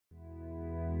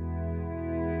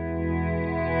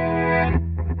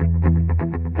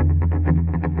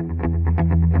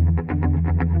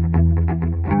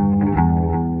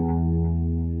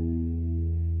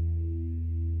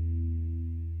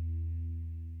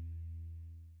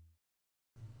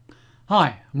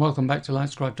Hi and welcome back to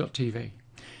LightScribe.tv.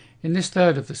 In this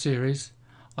third of the series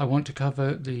I want to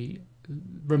cover the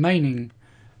remaining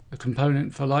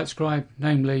component for LightScribe,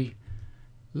 namely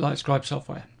LightScribe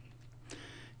Software.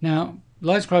 Now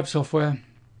LightScribe Software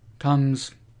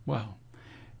comes, well,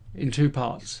 in two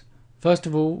parts. First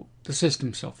of all, the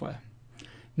system software.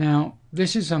 Now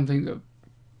this is something that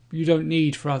you don't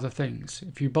need for other things.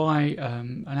 If you buy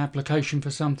an application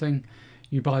for something,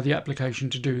 you buy the application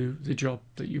to do the job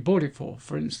that you bought it for.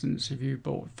 For instance, if you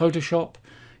bought Photoshop,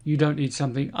 you don't need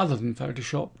something other than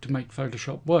Photoshop to make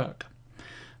Photoshop work.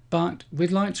 But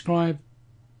with LightScribe,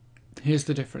 here's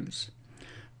the difference.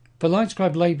 For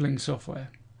LightScribe labeling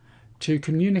software, to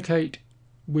communicate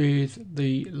with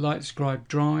the LightScribe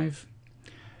drive,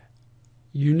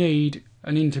 you need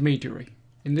an intermediary.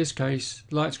 In this case,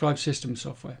 LightScribe system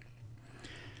software.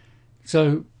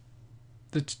 So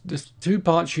the two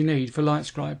parts you need for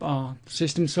LightScribe are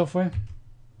system software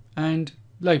and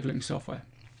labeling software.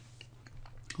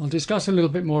 I'll discuss a little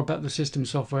bit more about the system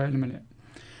software in a minute.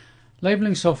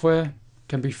 Labeling software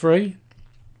can be free,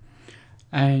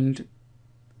 and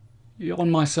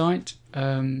on my site,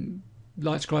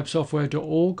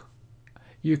 lightscribesoftware.org,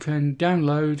 you can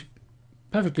download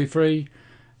perfectly free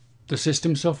the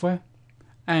system software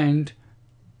and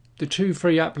the two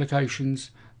free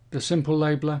applications, the simple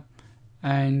labeler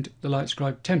and the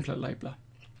LightScribe template labeler.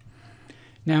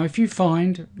 Now if you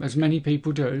find, as many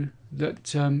people do, that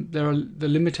the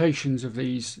limitations of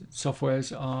these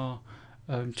softwares are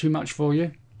too much for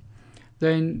you,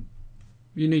 then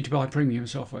you need to buy premium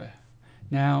software.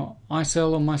 Now I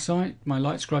sell on my site my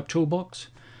LightScribe Toolbox.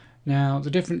 Now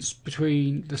the difference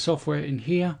between the software in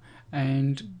here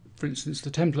and, for instance,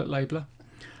 the template labeler.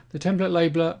 The template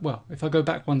labeler, well, if I go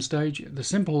back one stage, the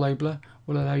simple labeler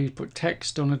will allow you to put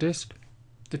text on a disk.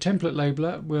 The template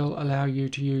labeler will allow you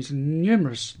to use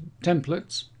numerous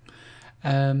templates,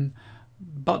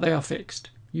 but they are fixed.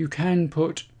 You can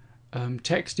put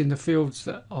text in the fields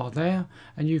that are there,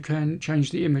 and you can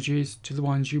change the images to the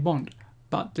ones you want,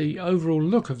 but the overall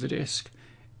look of the disk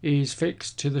is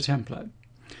fixed to the template.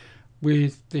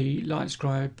 With the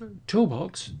LightScribe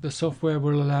Toolbox, the software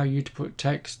will allow you to put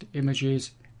text,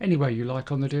 images, anywhere you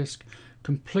like on the disk,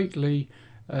 completely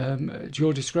at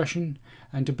your discretion,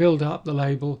 and to build up the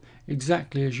label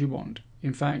exactly as you want.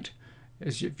 In fact,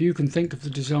 if you can think of the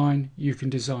design, you can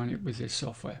design it with this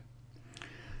software.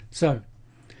 So,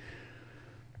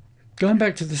 going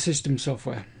back to the system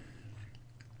software.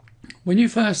 When you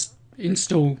first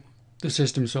install the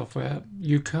system software,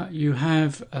 you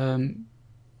have an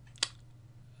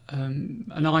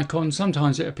icon.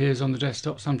 Sometimes it appears on the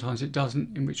desktop, sometimes it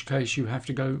doesn't, in which case you have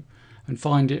to go and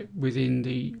find it within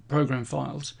the program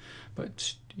files.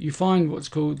 But you find what's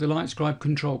called the LightScribe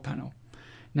control panel.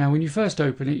 Now when you first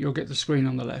open it, you'll get the screen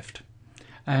on the left,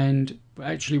 and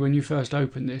actually when you first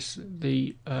open this,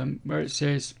 the where it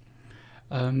says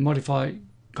modify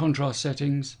contrast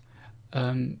settings,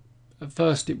 at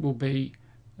first it will be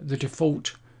the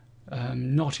default,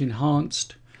 not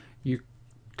enhanced. You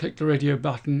click the radio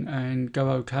button and go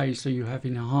OK, so you have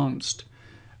enhanced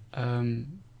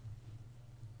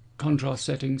contrast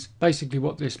settings. Basically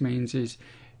what this means is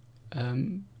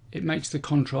it makes the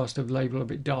contrast of the label a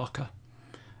bit darker.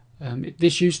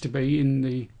 This used to be in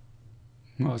the,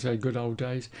 well, I say good old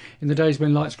days, in the days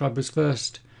when LightScribe was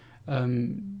first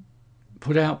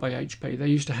put out by HP. They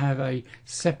used to have a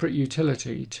separate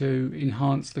utility to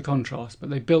enhance the contrast,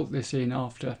 but they built this in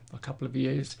after a couple of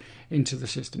years into the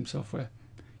system software.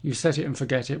 You set it and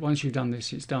forget it. Once you've done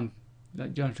this, it's done. You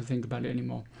don't have to think about it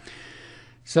anymore.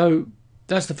 So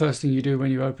that's the first thing you do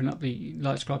when you open up the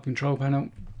LightScribe control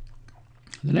panel.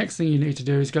 The next thing you need to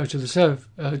do is go to the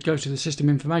System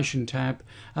Information tab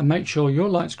and make sure your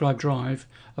LightScribe drive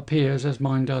appears, as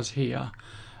mine does here,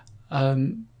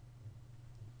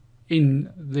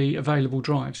 in the available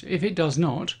drives. If it does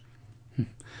not,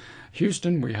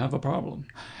 Houston, we have a problem.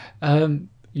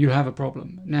 You have a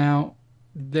problem. Now,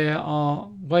 there are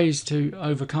ways to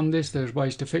overcome this, there's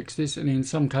ways to fix this, and in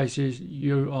some cases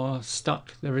you are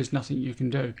stuck. There is nothing you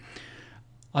can do.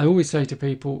 I always say to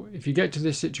people, if you get to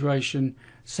this situation,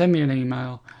 send me an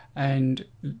email and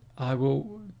I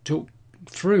will talk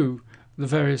through the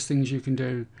various things you can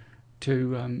do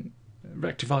to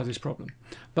rectify this problem.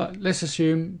 But let's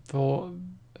assume, for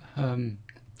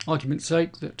argument's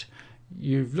sake, that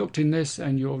you've looked in this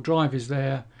and your drive is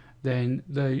there. Then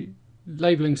the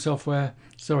labeling software,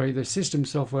 the system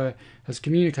software has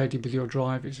communicated with your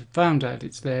drive. It's found out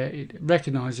it's there, it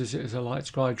recognizes it as a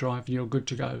LightScribe drive, and you're good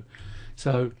to go.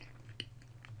 So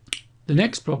the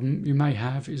next problem you may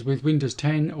have is with Windows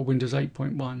 10 or Windows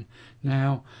 8.1.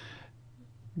 Now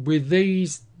with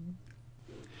these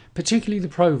particularly the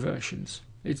Pro versions.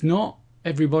 It's not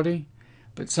everybody,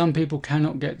 but some people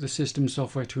cannot get the system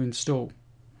software to install.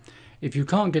 If you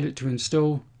can't get it to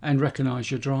install and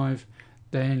recognize your drive,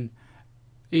 then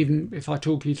even if I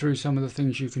talk you through some of the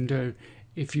things you can do,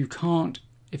 if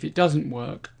it doesn't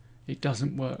work, it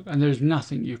doesn't work, and there's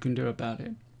nothing you can do about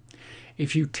it.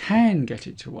 If you can get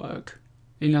it to work,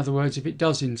 in other words, if it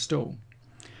does install,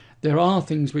 there are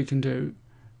things we can do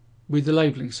with the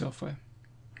labeling software,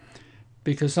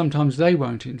 because sometimes they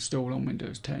won't install on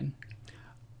Windows 10,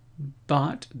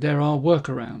 but there are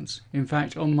workarounds. In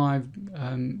fact, on my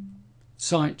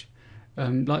site,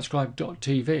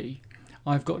 LightScribe.tv,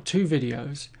 I've got 2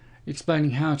 videos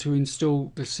explaining how to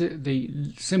install the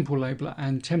simple labeler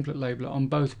and template labeler on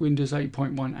both Windows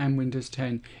 8.1 and Windows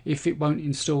 10 if it won't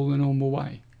install the normal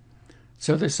way.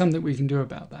 So there's something we can do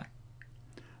about that.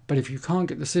 But if you can't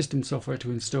get the system software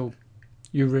to install,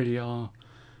 you really are,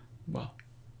 well,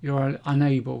 you're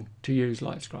unable to use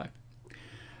LightScribe.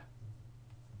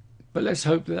 But let's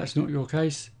hope that that's not your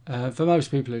case. For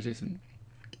most people it isn't.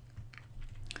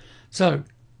 So,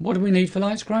 what do we need for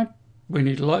LightScribe? We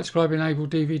need a LightScribe enabled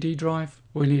DVD drive,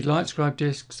 we need LightScribe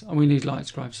discs, and we need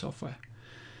LightScribe software.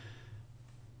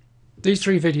 These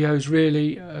 3 videos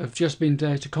really have just been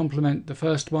there to complement the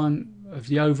first one of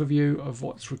the overview of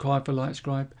what's required for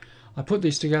LightScribe. I put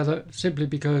this together simply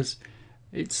because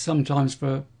it's sometimes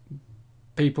for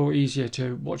people easier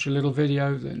to watch a little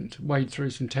video than to wade through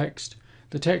some text.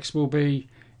 The text will be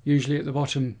usually at the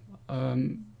bottom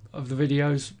of the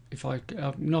videos, if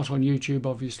not on YouTube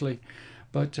obviously,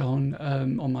 but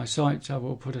on my site I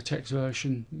will put a text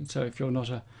version. So if you're not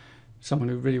someone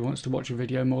who really wants to watch a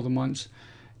video more than once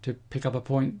to pick up a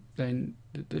point, then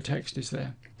the text is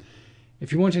there.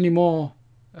 If you want any more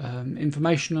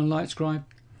information on LightScribe,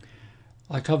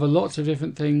 I cover lots of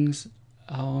different things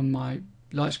on my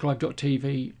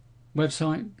LightScribe.tv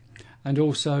website, and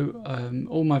also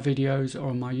all my videos are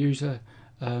on my user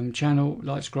channel,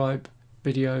 LightScribe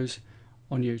videos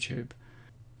on YouTube.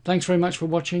 Thanks very much for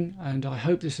watching, and I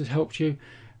hope this has helped you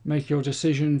make your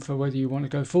decision for whether you want to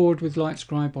go forward with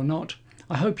LightScribe or not.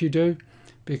 I hope you do,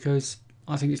 because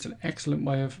I think it's an excellent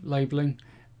way of labeling,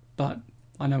 but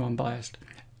I know I'm biased.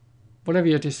 Whatever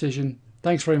your decision,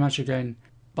 thanks very much again.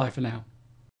 Bye for now.